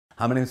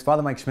Hi, my name is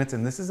Father Mike Schmitz,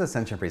 and this is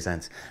Ascension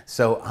Presents.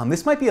 So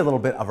this might be a little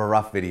bit of a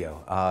rough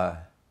video.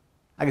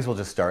 I guess we'll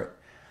just start.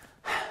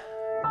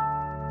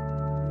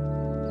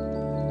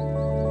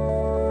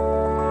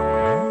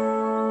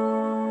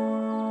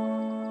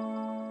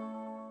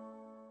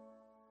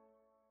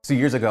 So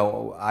years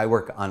ago, I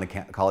work on a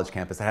college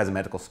campus that has a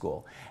medical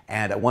school.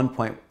 And at one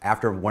point,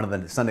 after one of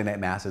the Sunday night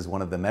masses,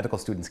 one of the medical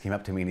students came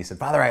up to me and he said,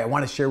 "Father, I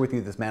want to share with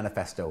you this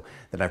manifesto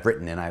that I've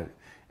written."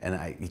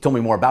 He told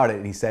me more about it,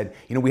 and he said,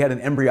 we had an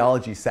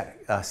embryology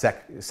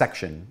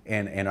section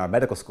in our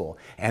medical school.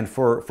 And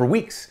for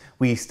weeks,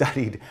 we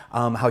studied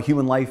how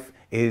human life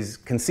is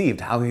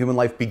conceived, how human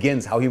life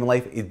begins, how human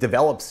life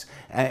develops,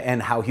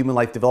 and how human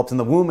life develops in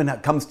the womb and how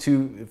it comes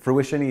to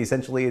fruition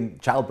essentially in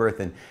childbirth.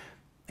 And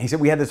he said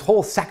we had this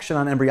whole section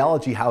on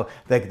embryology, how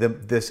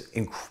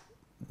the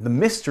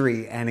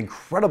mystery and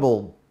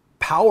incredible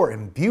power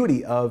and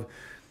beauty of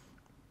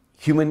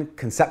human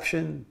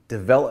conception,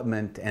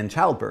 development, and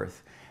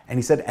childbirth. And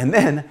he said, and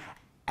then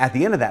at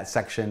the end of that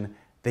section,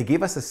 they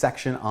gave us a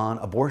section on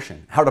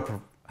abortion, how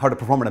to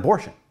perform an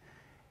abortion.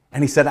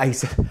 And he said,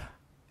 wait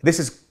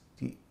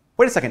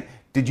a second,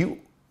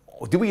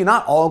 do we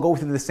not all go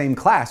through the same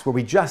class where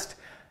we just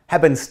have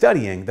been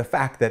studying the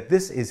fact that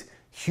this is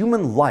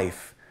human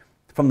life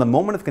from the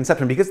moment of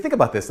conception? Because think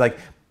about this, like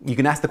you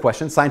can ask the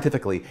question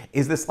scientifically,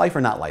 is this life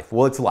or not life?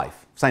 Well, it's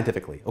life,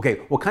 scientifically. Okay,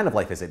 what kind of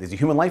life is it? Is it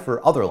human life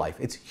or other life?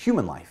 It's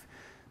human life.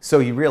 So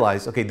you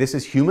realize, okay, this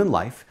is human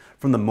life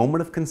from the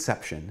moment of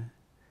conception.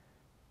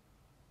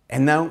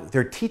 And now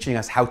they're teaching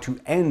us how to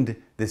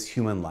end this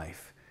human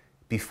life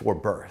before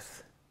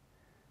birth.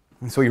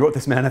 And so he wrote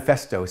this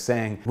manifesto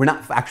saying, we're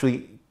not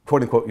actually,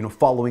 quote unquote,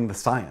 following the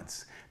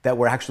science, that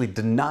we're actually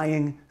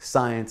denying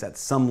science at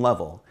some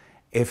level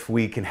if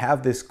we can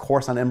have this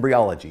course on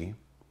embryology,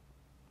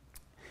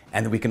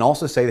 and we can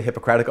also say the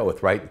Hippocratic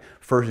Oath, right?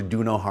 First,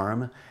 do no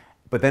harm,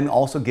 but then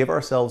also give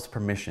ourselves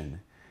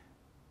permission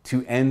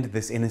to end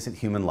this innocent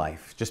human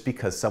life just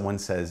because someone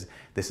says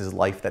this is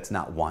life that's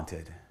not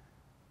wanted.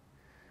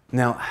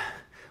 Now,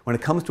 when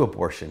it comes to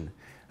abortion,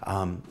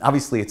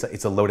 obviously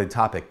it's a loaded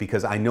topic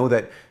because I know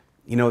that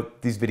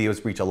these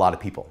videos reach a lot of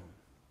people.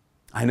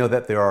 I know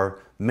that there are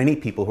many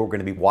people who are going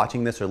to be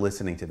watching this or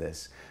listening to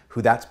this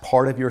who that's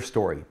part of your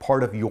story.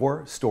 Part of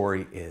your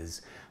story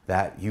is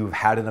that you've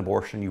had an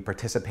abortion, you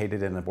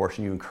participated in an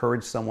abortion, you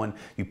encouraged someone,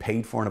 you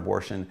paid for an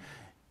abortion.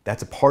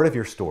 That's a part of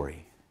your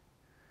story.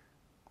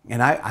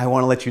 And I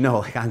want to let you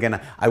know,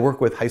 I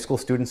work with high school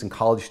students and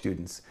college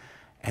students.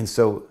 And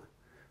so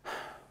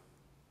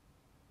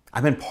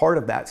I've been part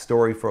of that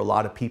story for a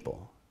lot of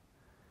people.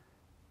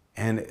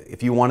 And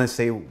if you want to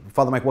say,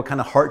 Father Mike, what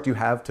kind of heart do you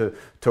have to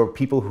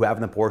people who have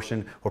an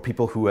abortion or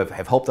people who have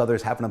helped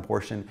others have an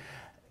abortion?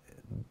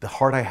 The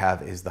heart I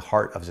have is the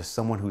heart of just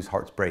someone whose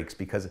heart breaks,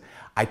 because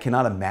I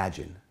cannot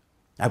imagine.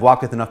 I've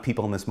walked with enough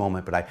people in this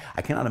moment, but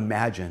I cannot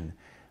imagine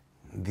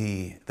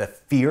the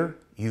fear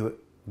you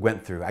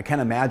went through. I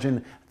can't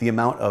imagine the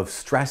amount of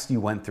stress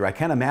you went through. I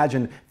can't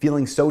imagine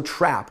feeling so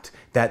trapped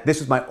that this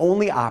is my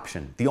only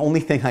option. The only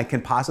thing I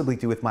can possibly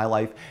do with my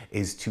life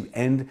is to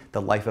end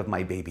the life of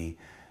my baby.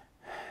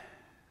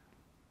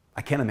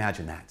 I can't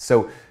imagine that.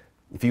 So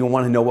if you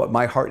want to know what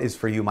my heart is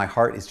for you, my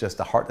heart is just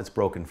a heart that's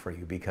broken for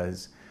you,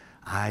 because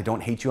I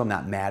don't hate you. I'm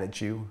not mad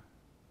at you.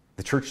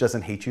 The church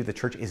doesn't hate you. The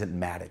church isn't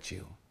mad at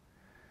you.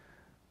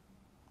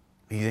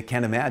 You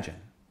can't imagine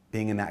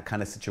being in that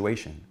kind of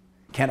situation.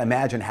 Can't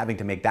imagine having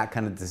to make that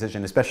kind of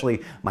decision,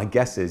 especially my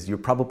guess is you're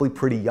probably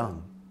pretty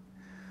young.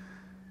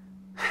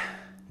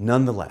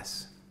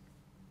 Nonetheless,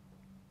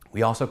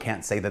 we also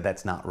can't say that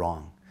that's not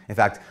wrong. In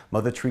fact,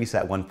 Mother Teresa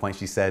at one point,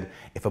 she said,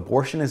 if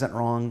abortion isn't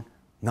wrong,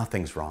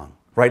 nothing's wrong,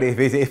 right?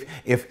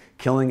 If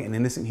killing an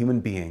innocent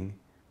human being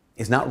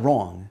is not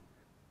wrong,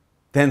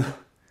 then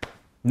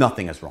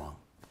nothing is wrong.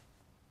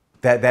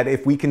 That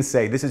if we can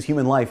say this is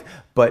human life,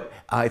 but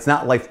it's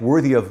not life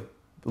worthy of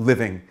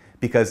living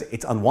because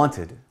it's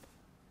unwanted,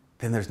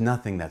 then there's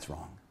nothing that's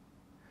wrong.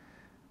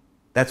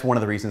 That's one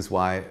of the reasons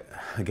why,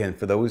 again,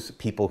 for those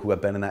people who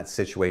have been in that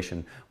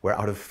situation where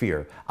out of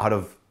fear, out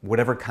of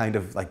whatever kind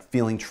of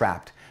feeling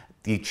trapped,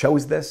 you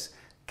chose this,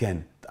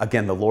 again,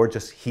 the Lord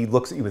He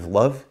looks at you with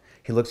love.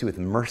 He looks at you with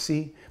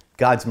mercy.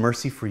 God's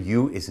mercy for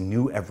you is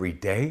new every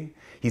day.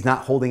 He's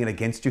not holding it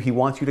against you. He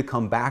wants you to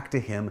come back to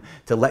Him,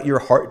 to let your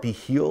heart be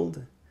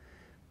healed,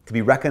 to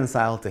be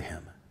reconciled to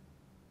Him.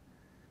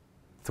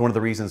 It's one of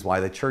the reasons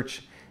why the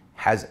church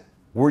has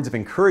words of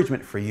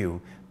encouragement for you,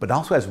 but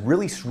also has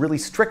really, really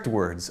strict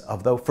words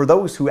for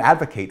those who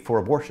advocate for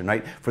abortion,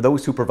 right? For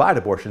those who provide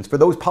abortions, for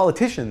those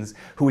politicians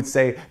who would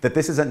say that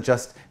this isn't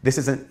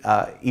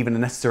even a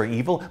necessary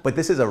evil, but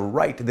this is a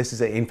right.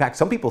 In fact,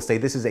 some people say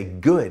this is a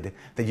good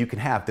that you can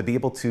have, to be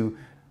able to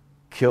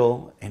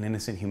kill an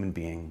innocent human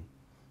being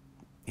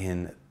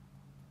in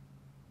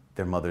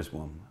their mother's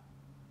womb.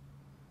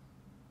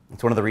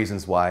 It's one of the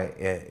reasons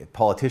why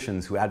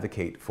politicians who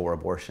advocate for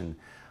abortion,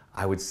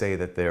 I would say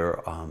that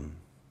they're,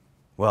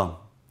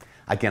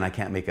 again, I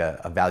can't make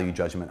a value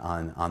judgment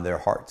on their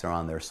hearts or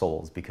on their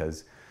souls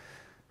because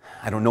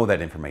I don't know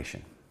that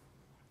information.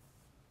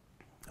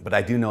 but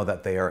I do know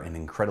that they are an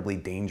incredibly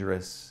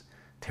dangerous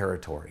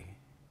territory.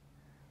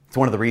 It's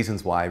one of the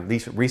reasons why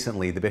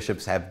recently the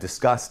bishops have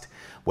discussed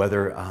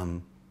whether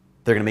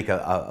they're going to make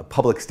a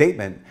public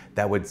statement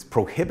that would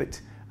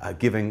prohibit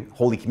giving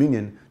Holy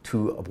Communion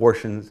to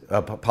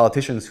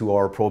politicians who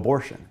are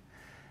pro-abortion.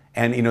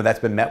 And that's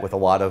been met with a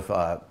lot of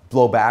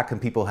blowback,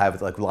 and people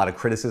have like a lot of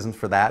criticisms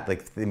for that.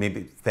 Like they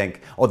maybe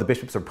think, oh, the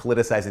bishops are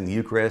politicizing the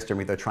Eucharist, or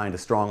maybe they're trying to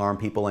strong arm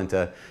people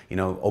into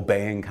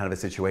obeying kind of a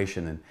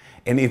situation.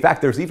 And in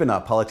fact, there's even a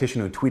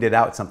politician who tweeted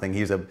out something.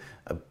 He's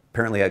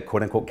apparently a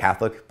quote unquote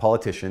Catholic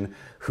politician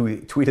who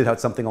tweeted out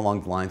something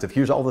along the lines of,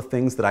 here's all the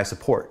things that I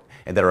support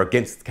and that are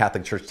against the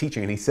Catholic Church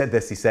teaching. And he said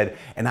this, he said,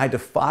 and I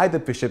defy the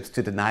bishops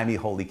to deny me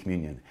Holy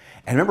Communion.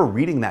 And I remember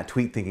reading that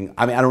tweet thinking,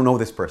 I don't know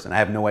this person. I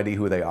have no idea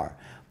who they are.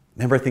 I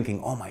remember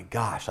thinking, oh my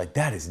gosh, like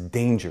that is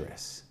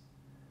dangerous.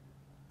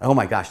 Oh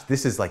my gosh,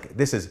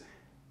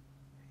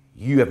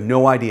 you have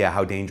no idea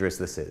how dangerous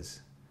this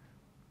is.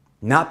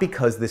 Not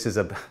because this is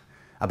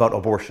about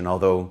abortion,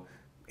 although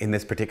in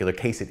this particular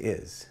case it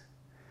is.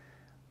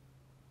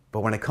 But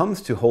when it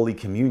comes to Holy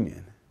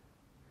Communion,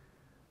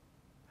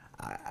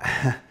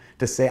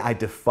 to say, I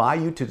defy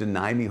you to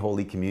deny me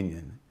Holy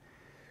Communion,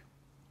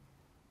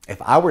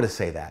 if I were to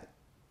say that,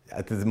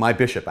 my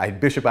bishop, I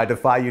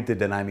defy you to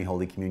deny me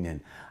Holy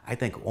Communion, I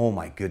think, oh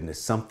my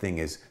goodness, something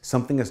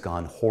has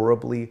gone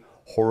horribly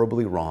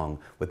wrong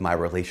with my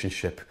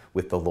relationship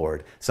with the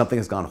Lord. Something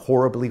has gone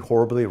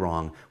horribly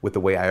wrong with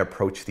the way I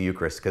approach the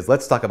Eucharist. Because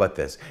let's talk about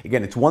this.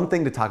 Again, it's one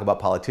thing to talk about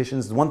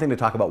politicians. It's one thing to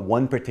talk about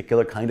one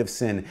particular kind of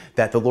sin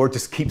that the Lord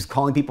just keeps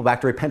calling people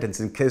back to repentance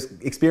and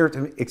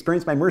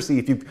experience my mercy.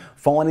 If you've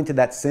fallen into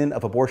that sin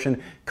of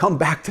abortion, come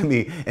back to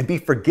me and be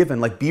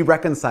forgiven, like be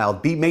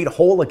reconciled, be made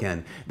whole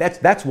again.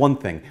 That's one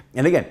thing.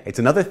 And again, it's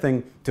another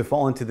thing to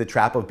fall into the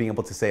trap of being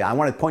able to say, I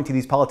want to point to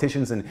these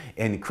politicians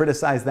and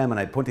criticize them, and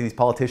I point to these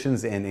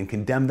politicians and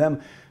condemn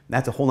them.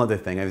 That's a whole other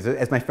thing.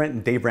 As my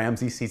friend Dave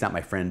Ramsey, he's not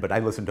my friend, but I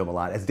listen to him a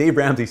lot. As Dave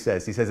Ramsey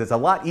says, he says it's a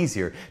lot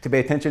easier to pay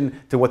attention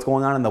to what's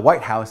going on in the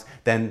White House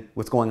than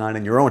what's going on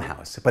in your own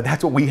house. But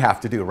that's what we have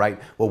to do, right?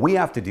 What we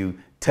have to do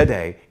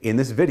today in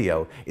this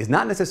video is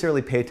not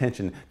necessarily pay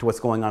attention to what's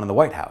going on in the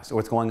White House or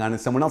what's going on in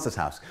someone else's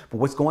house, but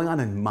what's going on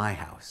in my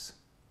house.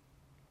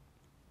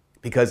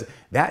 Because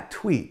that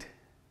tweet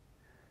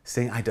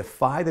saying, I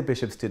defy the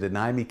bishops to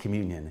deny me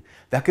communion,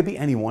 that could be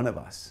any one of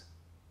us.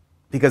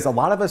 Because a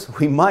lot of us,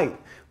 we might,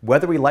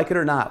 whether we like it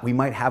or not, we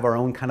might have our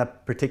own kind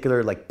of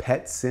particular like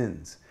pet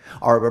sins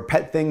or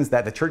pet things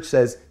that the church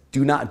says,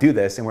 do not do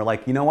this. And we're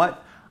like, you know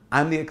what?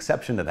 I'm the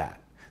exception to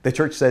that. The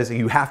church says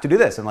you have to do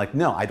this. I'm like,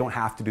 no, I don't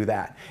have to do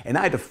that. And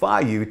I defy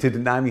you to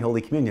deny me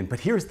Holy Communion. But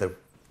here's the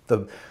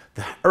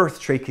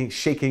earth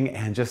shaking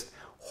and just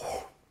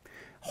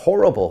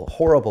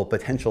horrible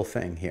potential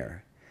thing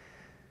here.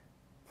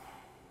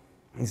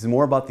 This is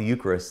more about the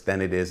Eucharist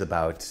than it is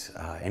about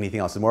anything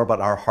else. It's more about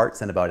our hearts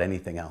than about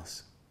anything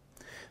else.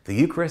 The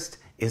Eucharist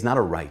is not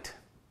a rite.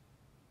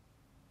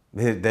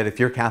 That if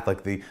you're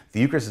Catholic, the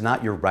Eucharist is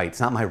not your right. It's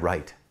not my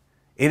right.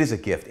 It is a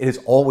gift. It is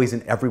always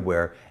and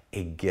everywhere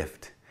a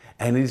gift.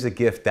 And it is a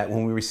gift that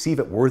when we receive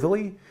it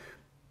worthily,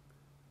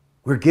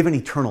 we're given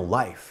eternal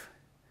life.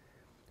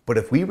 But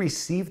if we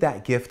receive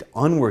that gift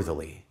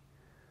unworthily,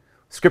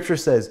 Scripture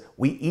says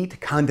we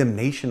eat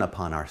condemnation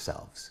upon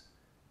ourselves.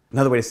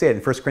 Another way to say it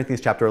in 1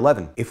 Corinthians chapter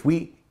 11, if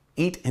we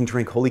eat and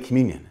drink Holy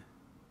Communion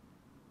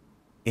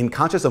in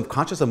conscious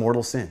of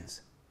mortal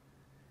sins,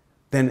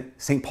 then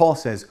St. Paul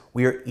says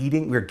we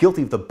are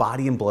guilty of the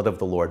body and blood of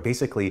the Lord.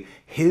 Basically,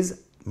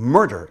 his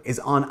murder is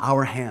on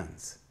our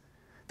hands.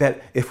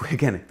 That if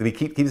we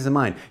keep this in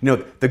mind,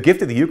 the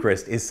gift of the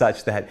Eucharist is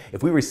such that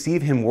if we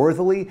receive him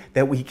worthily,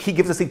 that he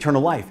gives us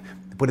eternal life.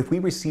 But if we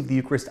receive the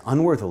Eucharist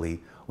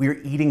unworthily, we are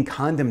eating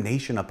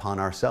condemnation upon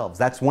ourselves.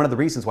 That's one of the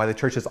reasons why the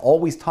church has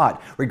always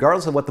taught,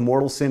 regardless of what the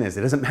mortal sin is,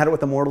 it doesn't matter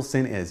what the mortal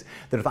sin is,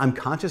 that if I'm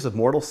conscious of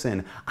mortal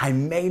sin, I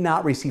may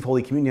not receive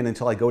Holy Communion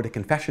until I go to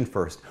confession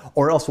first.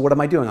 Or else what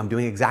am I doing? I'm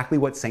doing exactly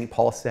what St.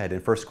 Paul said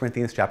in 1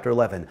 Corinthians chapter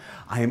 11.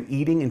 I am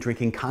eating and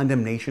drinking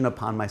condemnation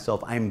upon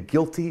myself. I am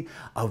guilty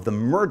of the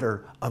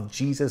murder of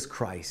Jesus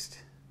Christ.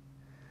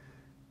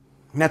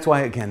 And that's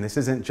why, again, this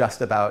isn't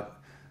just about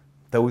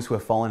those who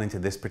have fallen into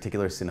this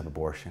particular sin of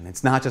abortion.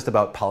 It's not just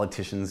about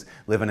politicians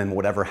living in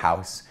whatever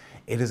house.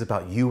 It is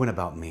about you and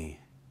about me.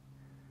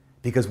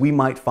 Because we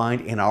might find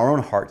in our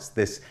own hearts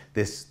this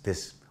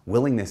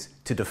willingness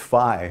to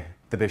defy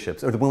the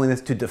bishops, or the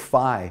willingness to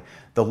defy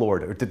the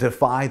Lord, or to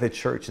defy the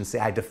church and say,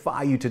 I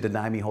defy you to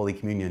deny me Holy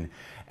Communion.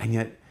 And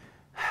yet,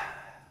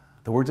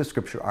 the words of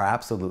Scripture are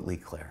absolutely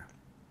clear.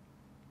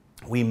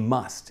 We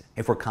must,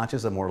 if we're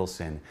conscious of mortal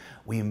sin,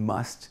 we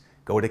must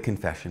go to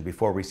confession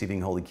before receiving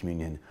Holy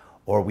Communion,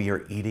 or we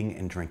are eating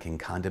and drinking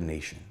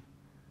condemnation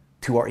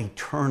to our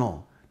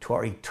eternal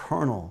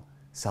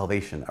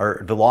salvation,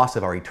 or the loss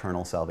of our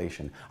eternal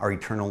salvation, our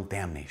eternal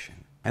damnation.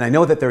 And I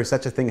know that there is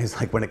such a thing as,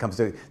 like, when it comes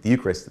to the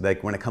Eucharist,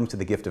 like when it comes to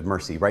the gift of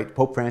mercy, right?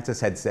 Pope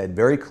Francis had said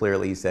very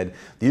clearly, he said,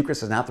 the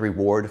Eucharist is not the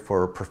reward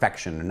for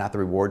perfection and not the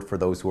reward for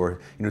those who are,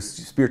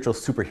 spiritual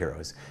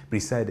superheroes. But he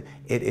said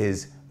it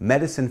is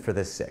medicine for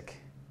the sick.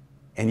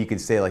 And you can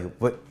say, like,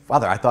 what,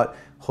 Father, I thought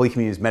Holy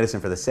Communion is medicine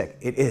for the sick.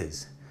 It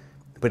is,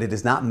 but it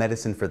is not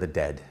medicine for the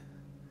dead.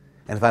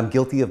 And if I'm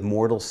guilty of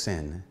mortal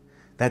sin,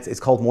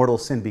 it's called mortal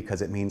sin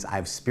because it means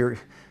I'm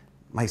spiritually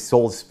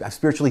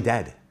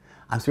dead.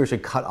 I'm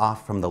spiritually cut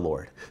off from the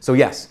Lord. So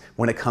yes,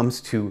 when it comes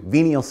to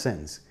venial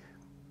sins,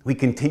 we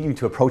continue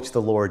to approach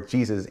the Lord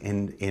Jesus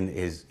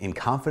in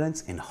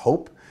confidence, in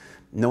hope,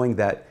 knowing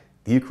that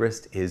the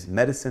Eucharist is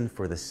medicine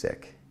for the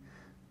sick.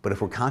 But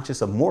if we're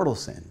conscious of mortal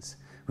sins,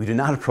 we do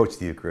not approach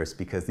the Eucharist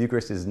because the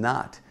Eucharist is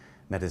not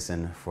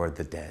medicine for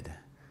the dead.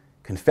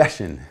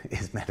 Confession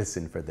is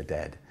medicine for the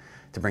dead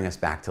to bring us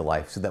back to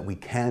life so that we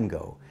can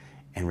go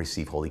and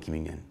receive Holy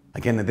Communion.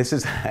 Again, this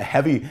is a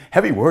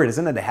heavy word.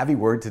 Isn't it a heavy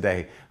word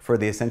today for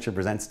the Ascension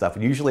Presents stuff?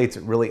 And usually it's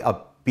really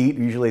upbeat.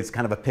 Usually it's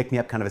kind of a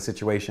pick-me-up kind of a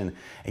situation.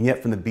 And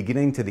yet from the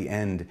beginning to the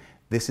end,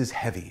 this is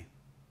heavy.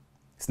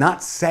 It's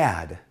not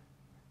sad,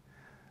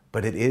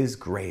 but it is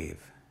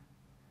grave.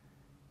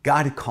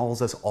 God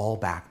calls us all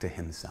back to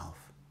himself.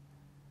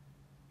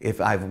 If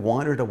I've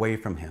wandered away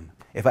from him,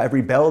 if I've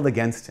rebelled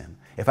against him,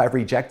 if I've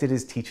rejected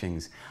his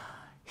teachings,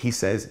 he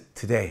says,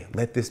 today,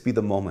 let this be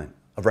the moment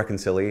of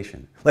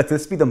reconciliation. Let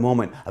this be the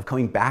moment of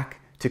coming back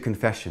to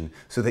confession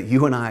so that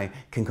you and I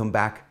can come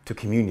back to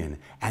communion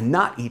and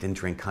not eat and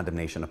drink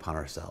condemnation upon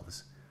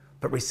ourselves,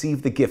 but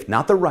receive the gift,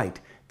 not the rite,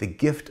 the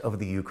gift of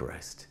the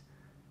Eucharist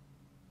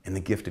and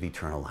the gift of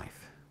eternal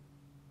life.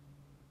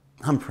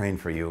 I'm praying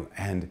for you.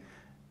 And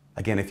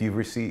again, if you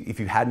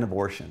had an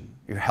abortion,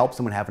 you help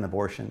someone have an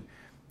abortion,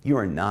 you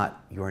are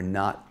not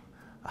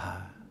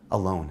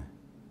alone.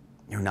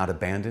 You're not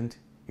abandoned.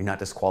 You're not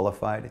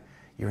disqualified.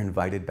 You're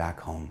invited back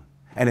home.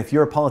 And if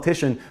you're a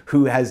politician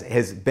who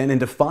has been in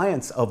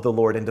defiance of the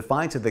Lord, in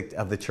defiance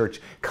of the church,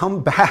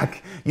 come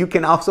back. You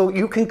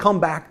can come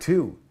back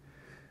too.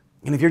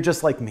 And if you're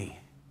just like me,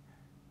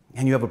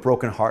 and you have a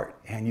broken heart,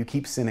 and you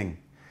keep sinning,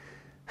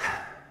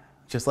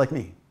 just like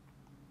me,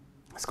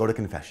 let's go to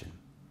confession.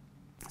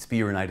 Let's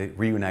be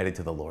reunited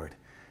to the Lord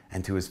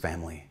and to his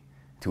family,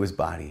 to his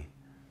body.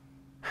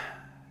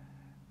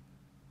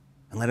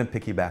 And let him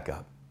pick you back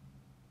up.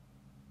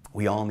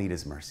 We all need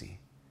his mercy,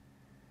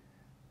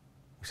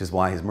 which is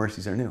why his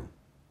mercies are new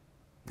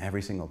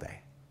every single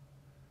day.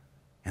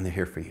 And they're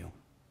here for you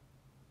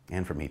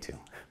and for me too,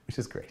 which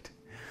is great.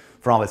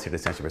 For all of us here at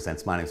Ascension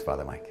Presents, my name is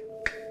Father Mike.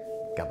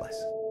 God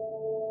bless.